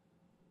team.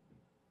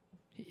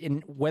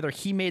 And whether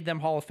he made them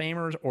Hall of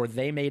Famers or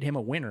they made him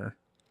a winner,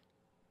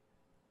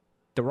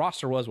 the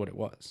roster was what it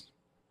was.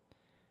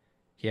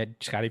 He had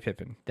Scottie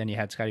Pippen. Then he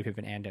had Scottie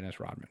Pippen and Dennis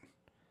Rodman.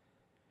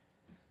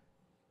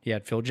 He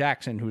had Phil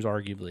Jackson, who's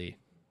arguably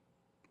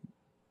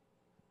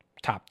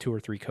top 2 or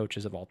 3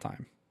 coaches of all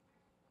time.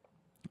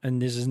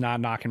 And this is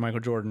not knocking Michael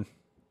Jordan,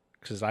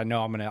 because I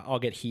know I'll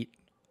get heat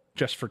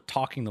just for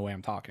talking the way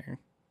I'm talking.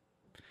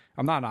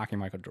 I'm not knocking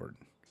Michael Jordan.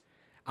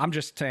 I'm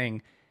just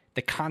saying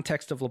the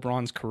context of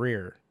LeBron's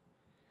career,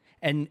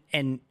 and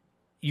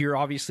you're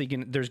obviously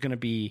there's going to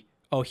be,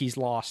 oh, he's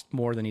lost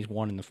more than he's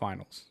won in the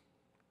finals.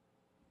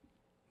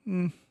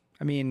 I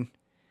mean,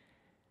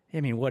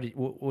 what did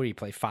he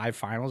play? 5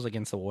 finals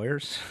against the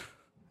Warriors?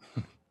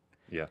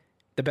 Yeah.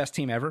 The best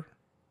team ever?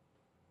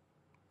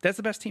 That's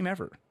the best team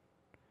ever.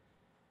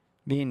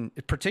 I mean,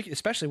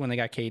 especially when they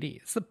got KD.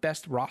 It's the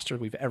best roster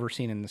we've ever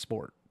seen in the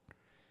sport.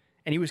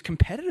 And he was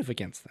competitive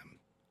against them.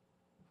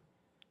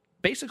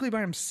 Basically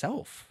by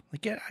himself.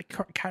 Like,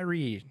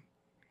 Kyrie.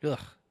 Ugh.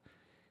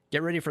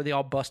 Get ready for the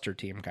all-buster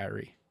team,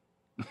 Kyrie.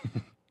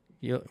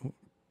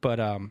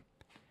 But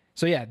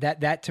so yeah,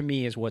 that to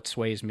me is what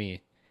sways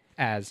me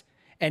as.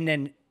 And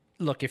then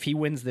look, if he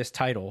wins this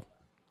title,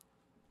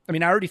 I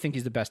mean, I already think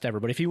he's the best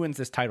ever, but if he wins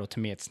this title, to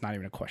me, it's not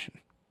even a question.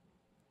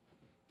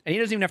 And he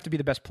doesn't even have to be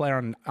the best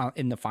player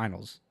in the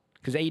finals,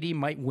 because AD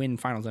might win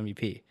Finals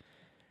MVP.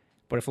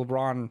 But if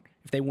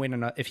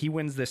if he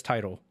wins this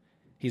title,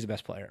 he's the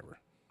best player ever.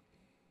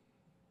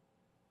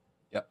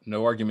 Yep,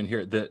 no argument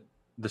here. The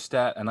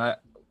stat, and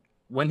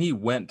when he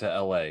went to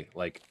LA,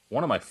 like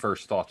one of my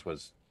first thoughts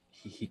was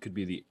he could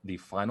be the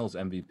Finals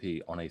MVP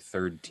on a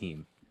third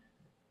team,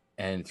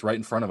 and it's right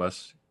in front of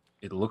us.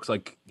 It looks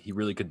like he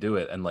really could do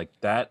it, and like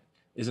that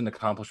is an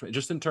accomplishment.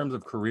 Just in terms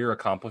of career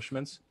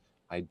accomplishments,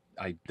 I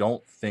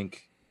don't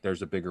think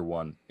there's a bigger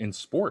one in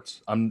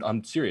sports.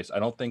 I'm serious. I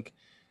don't think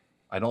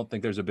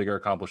there's a bigger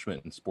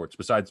accomplishment in sports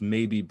besides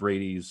maybe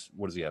Brady's.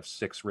 What does he have?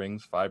 6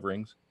 rings, 5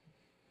 rings?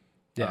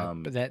 Yeah,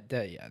 but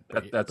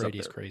that's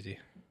Brady's crazy.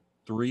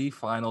 3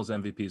 Finals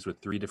MVPs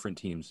with 3 different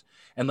teams,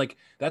 and like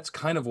that's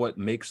kind of what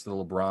makes the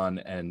LeBron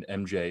and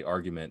MJ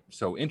argument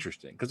so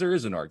interesting, because there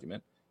is an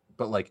argument,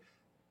 but like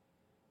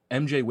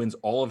MJ wins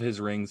all of his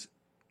rings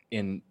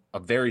in a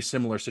very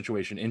similar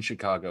situation in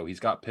Chicago. He's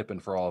got Pippen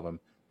for all of them.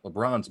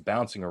 LeBron's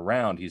bouncing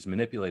around. He's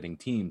manipulating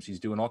teams. He's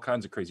doing all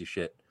kinds of crazy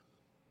shit.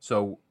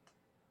 So,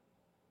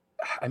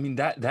 I mean,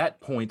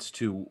 that points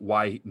to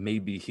why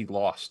maybe he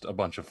lost a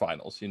bunch of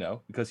finals,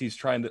 because he's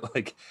trying to,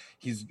 like,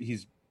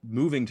 he's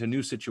moving to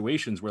new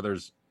situations where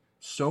there's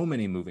so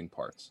many moving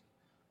parts.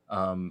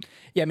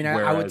 Yeah, I mean,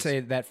 I would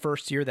say that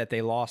first year that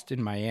they lost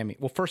in Miami.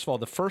 Well, first of all,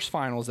 the first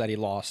finals that he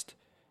lost,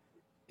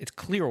 it's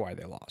clear why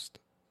they lost.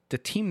 The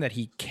team that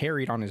he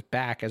carried on his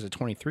back as a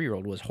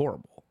 23-year-old was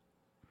horrible.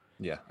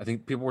 Yeah, I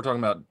think people were talking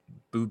about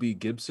Boobie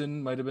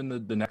Gibson might have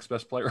been the next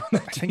best player on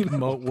that team. I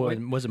think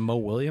was it Mo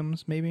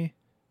Williams, maybe?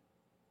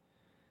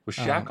 Was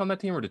Shaq on that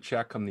team, or did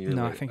Shaq come the year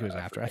later? No, I think it was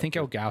after. I think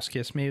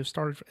Ilgauskas may have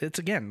started. It's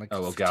again like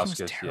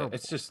Ilgauskas. Yeah,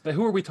 it's just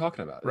who are we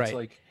talking about? Right. It's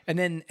like, and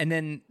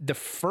then the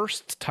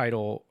first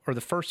title or the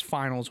first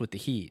finals with the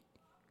Heat.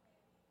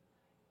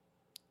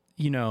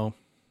 They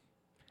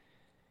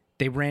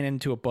ran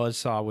into a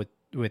buzzsaw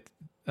with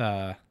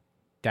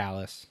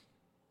Dallas,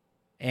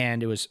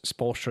 and it was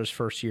Spoelstra's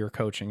first year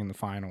coaching in the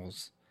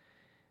finals.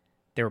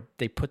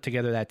 They put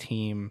together that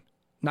team.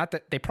 Not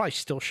that they probably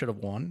still should have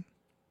won,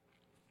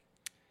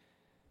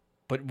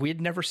 but we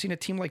had never seen a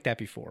team like that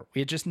before.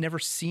 We had just never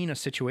seen a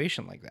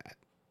situation like that.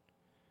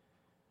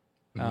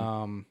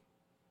 Mm-hmm.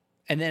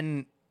 And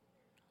then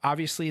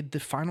obviously the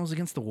finals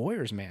against the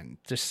Warriors, man.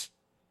 Just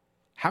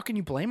how can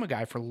you blame a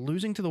guy for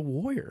losing to the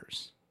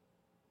Warriors?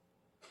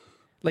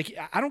 Like,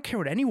 I don't care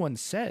what anyone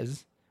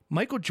says.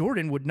 Michael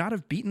Jordan would not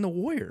have beaten the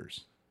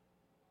Warriors.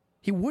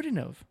 He wouldn't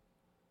have.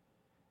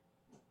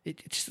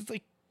 It's just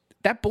like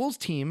that Bulls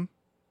team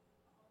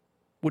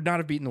would not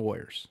have beaten the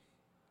Warriors.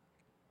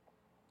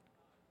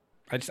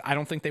 I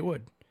don't think they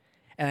would.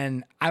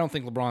 And I don't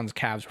think LeBron's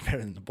Cavs were better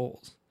than the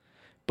Bulls.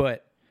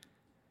 But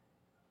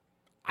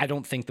I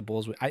don't think the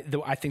Bulls would.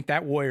 I think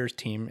that Warriors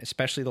team,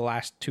 especially the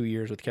last 2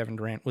 years with Kevin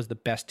Durant, was the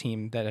best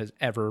team that has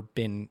ever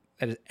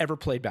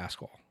played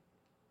basketball.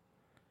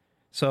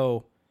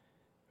 So,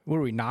 what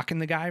are we knocking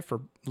the guy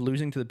for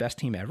losing to the best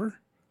team ever?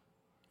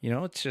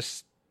 It's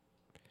just,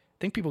 I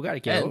think people got to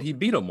get. And he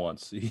beat him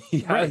once.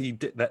 He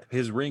did that.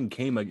 His ring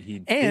came. He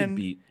did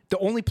beat the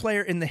only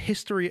player in the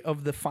history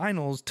of the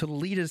finals to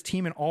lead his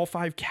team in all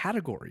 5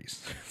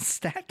 categories,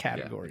 stat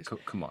categories. Yeah,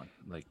 come on.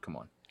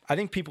 I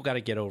think people got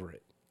to get over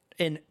it,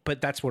 but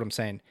that's what I'm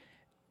saying.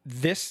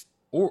 If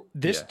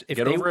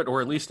get over it,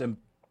 or at least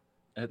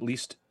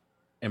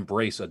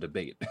embrace a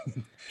debate.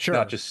 Sure.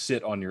 Not just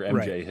sit on your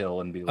MJ hill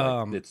and be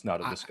like, it's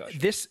not a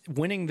discussion.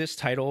 Winning this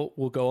title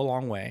will go a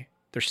long way.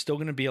 There's still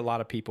going to be a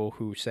lot of people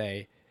who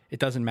say it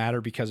doesn't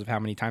matter because of how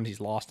many times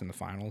he's lost in the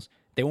finals.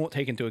 They won't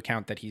take into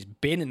account that he's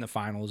been in the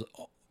finals.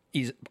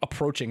 He's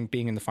approaching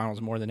being in the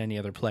finals more than any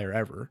other player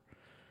ever.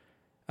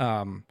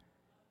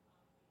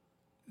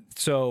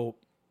 So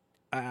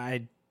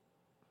I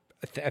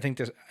think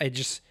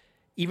this,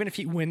 even if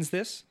he wins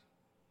this,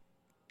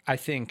 I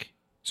think,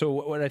 so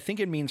what I think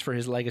it means for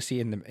his legacy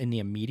in the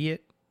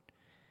immediate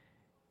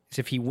is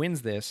if he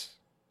wins this,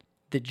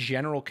 the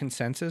general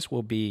consensus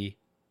will be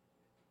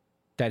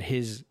that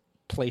his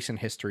place in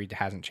history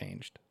hasn't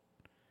changed.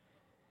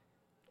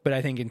 But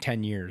I think in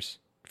 10 years,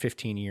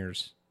 15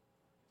 years,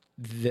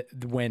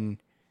 when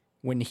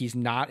he's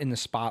not in the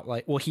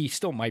spotlight, well, he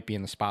still might be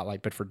in the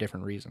spotlight, but for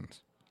different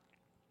reasons,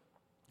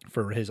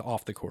 for his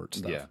off the court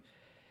stuff. Yeah.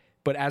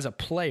 But as a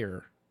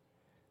player,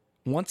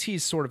 once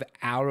he's sort of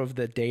out of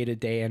the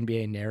day-to-day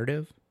NBA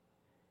narrative,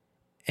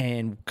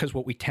 and because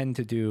what we tend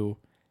to do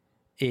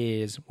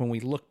is when we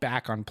look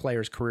back on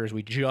players' careers,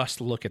 we just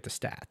look at the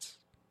stats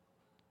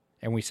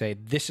and we say,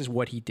 this is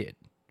what he did.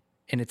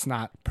 And it's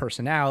not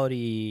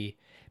personality,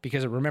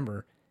 because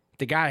remember,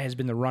 the guy has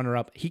been the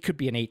runner-up. He could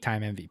be an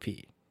 8-time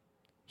MVP.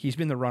 He's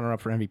been the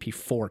runner-up for MVP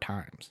 4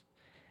 times.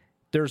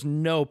 There's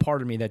no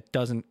part of me that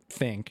doesn't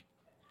think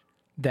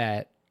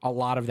that a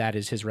lot of that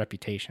is his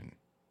reputation.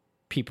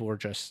 People are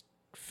just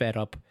fed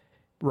up,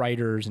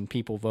 writers and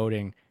people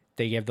voting.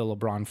 they have the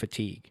LeBron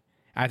fatigue.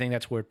 I think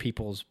that's where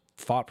people's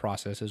thought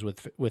process is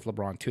with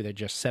LeBron too. They're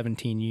just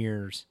 17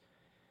 years.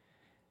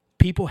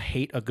 People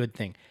hate a good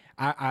thing.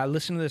 I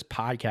listen to this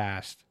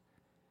podcast,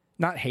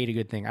 not hate a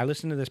good thing. I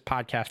listen to this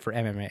podcast for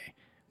MMA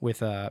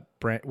with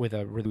Brent,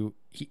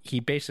 he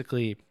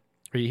basically,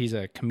 he's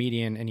a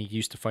comedian and he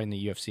used to fight in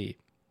the UFC.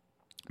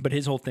 But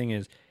his whole thing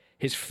is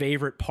his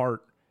favorite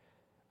part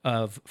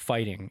of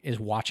fighting is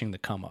watching the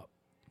come up,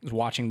 is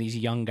watching these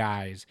young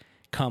guys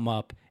come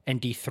up and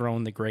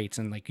dethrone the greats.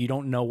 And like, you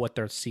don't know what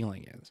their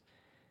ceiling is.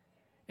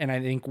 And I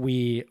think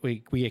we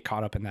get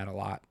caught up in that a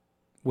lot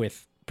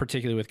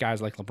particularly with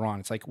guys like LeBron.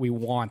 It's like, we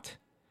want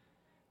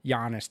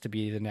Giannis to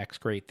be the next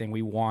great thing.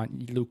 We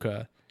want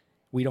Luka.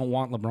 We don't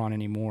want LeBron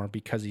anymore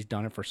because he's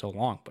done it for so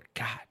long. But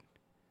God,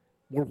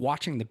 we're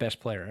watching the best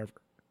player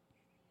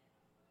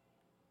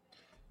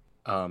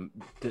ever.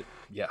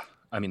 Yeah.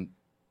 I mean,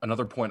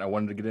 another point I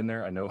wanted to get in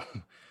there. I know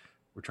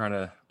we're trying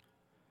to,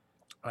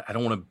 I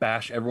don't want to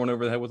bash everyone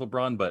over the head with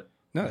LeBron, but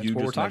no, that's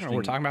what we're talking about.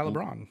 We're talking about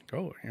LeBron.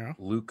 Go,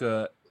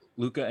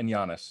 Luka and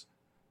Giannis.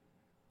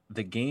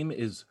 The game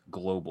is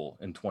global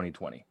in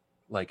 2020.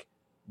 Like,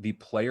 the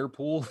player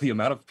pool, the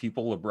amount of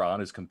people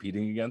LeBron is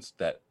competing against,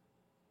 that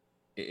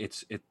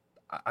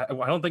I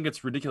don't think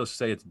it's ridiculous to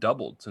say it's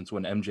doubled since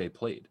when MJ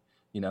played,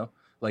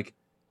 like.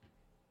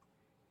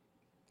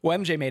 Well,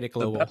 MJ made it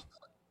global.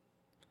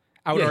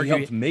 I would argue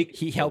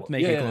he helped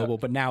make it global,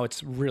 but now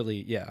it's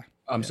really,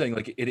 I'm saying,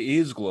 like, it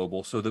is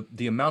global. So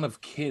the amount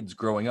of kids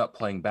growing up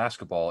playing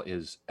basketball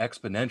is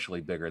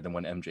exponentially bigger than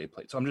when MJ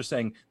played. So I'm just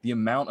saying the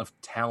amount of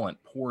talent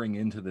pouring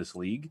into this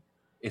league,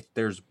 if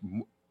there's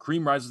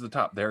cream rises to the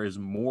top, there is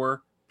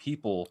more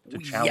people to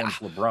challenge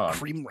LeBron.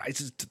 Cream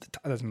rises to the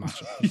top. That's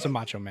macho. It's a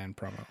Macho Man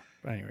promo.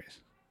 But anyways.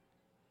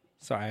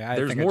 Sorry,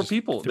 there's more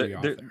people.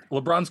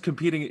 LeBron's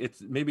competing.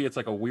 It's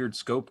like a weird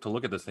scope to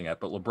look at this thing at,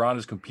 but LeBron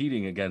is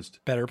competing against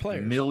better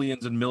players,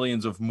 millions and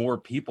millions of more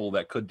people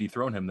that could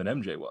dethrone him than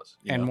MJ was,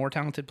 and more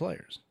talented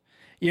players.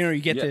 You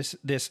get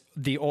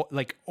the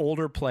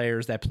older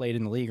players that played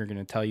in the league are going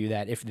to tell you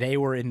that if they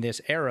were in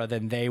this era,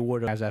 then they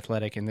would have as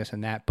athletic and this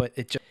and that. But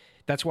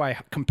that's why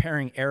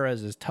comparing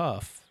eras is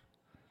tough.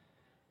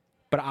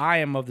 But I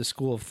am of the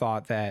school of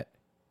thought that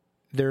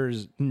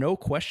there's no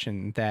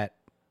question that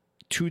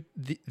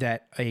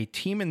a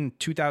team in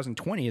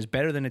 2020 is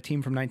better than a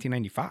team from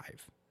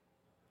 1995.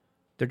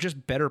 They're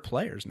just better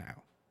players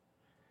now.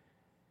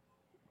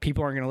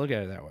 People aren't going to look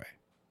at it that way.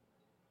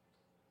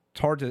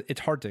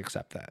 It's hard to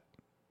accept that.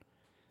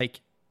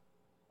 Like,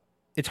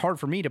 it's hard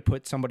for me to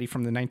put somebody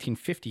from the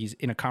 1950s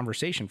in a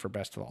conversation for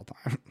best of all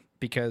time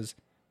because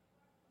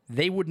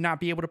they would not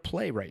be able to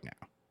play right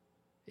now.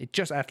 It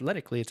just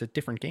athletically, it's a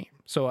different game.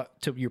 So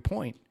to your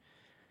point,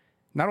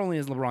 not only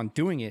is LeBron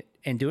doing it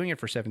and doing it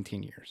for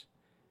 17 years,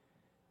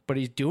 but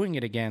he's doing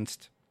it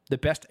against the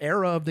best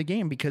era of the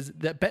game because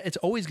it's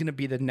always going to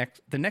be the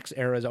next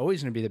era is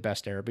always going to be the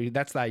best era. But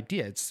that's the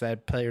idea. It's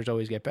that players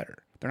always get better.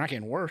 They're not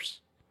getting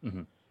worse.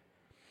 Mm-hmm.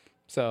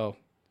 So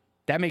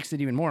that makes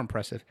it even more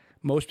impressive.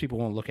 Most people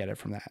won't look at it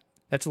from that.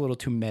 That's a little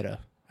too meta,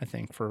 I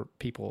think, for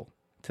people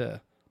to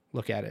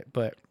look at it.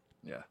 But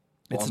yeah,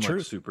 it's the truth.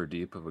 Like super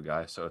deep of a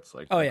guy, so it's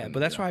like. Oh yeah, but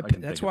that's why I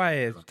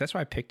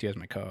picked you as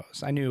my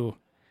co-host. I knew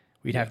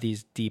we'd have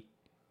these deep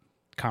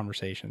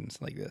conversations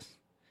like this.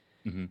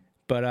 Mm-hmm.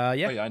 But Oh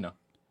yeah, I know.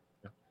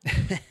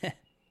 Yeah.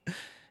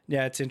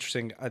 Yeah, it's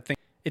interesting. I think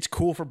it's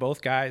cool for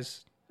both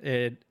guys.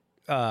 It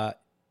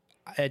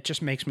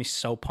just makes me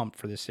so pumped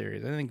for this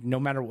series. I think no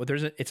matter what,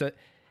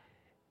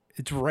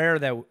 it's rare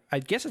that I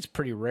guess it's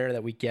pretty rare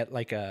that we get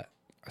like a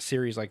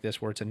series like this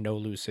where it's a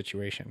no-lose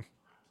situation.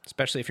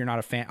 Especially if you're not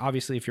a fan.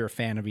 Obviously, if you're a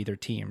fan of either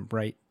team,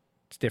 right?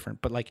 It's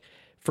different. But like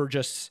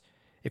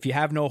if you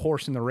have no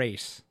horse in the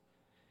race,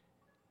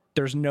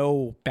 there's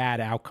no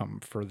bad outcome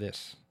for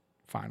this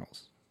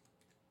finals.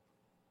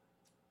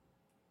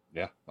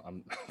 Yeah,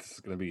 this is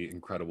going to be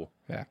incredible.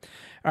 Yeah.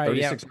 All right.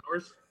 36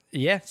 hours?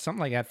 Yeah, something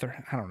like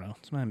that. I don't know.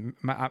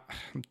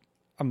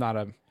 I'm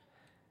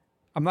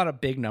not a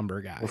big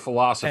number guy. We're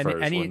philosophers.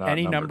 Any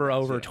number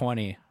guys, over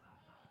 20,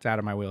 it's out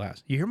of my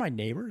wheelhouse. You hear my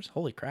neighbors?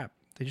 Holy crap.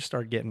 They just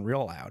started getting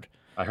real loud.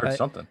 I heard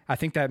something. I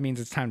think that means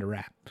it's time to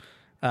wrap.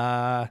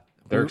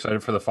 They're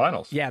excited for the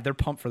finals. Yeah, they're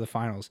pumped for the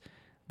finals.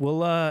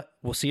 We'll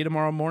see you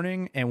tomorrow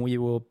morning, and we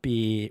will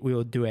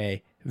do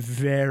a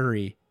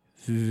very,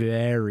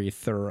 very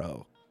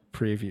thorough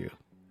preview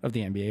of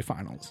the NBA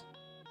finals.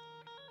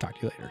 Talk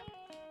to you later.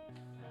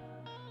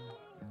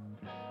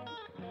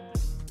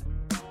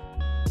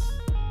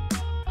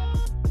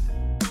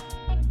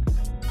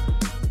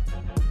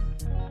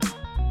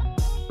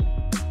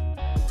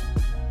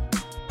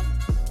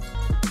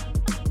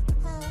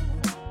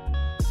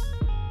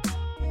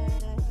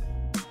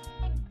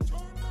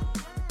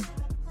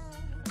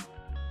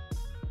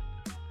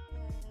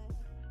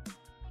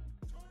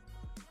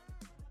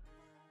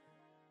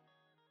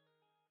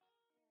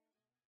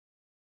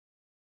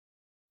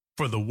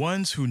 For the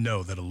ones who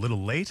know that a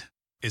little late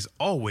is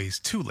always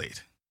too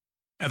late,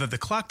 and that the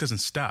clock doesn't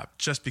stop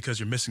just because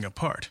you're missing a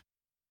part,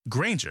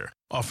 Grainger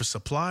offers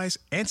supplies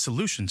and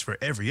solutions for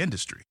every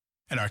industry,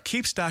 And our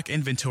KeepStock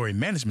inventory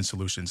management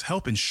solutions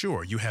help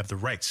ensure you have the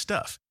right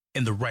stuff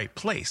in the right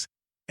place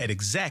at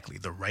exactly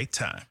the right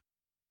time.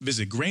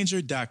 Visit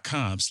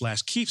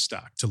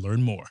Grainger.com/keepstock to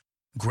learn more.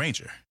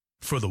 Grainger,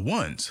 for the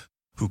ones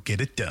who get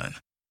it done.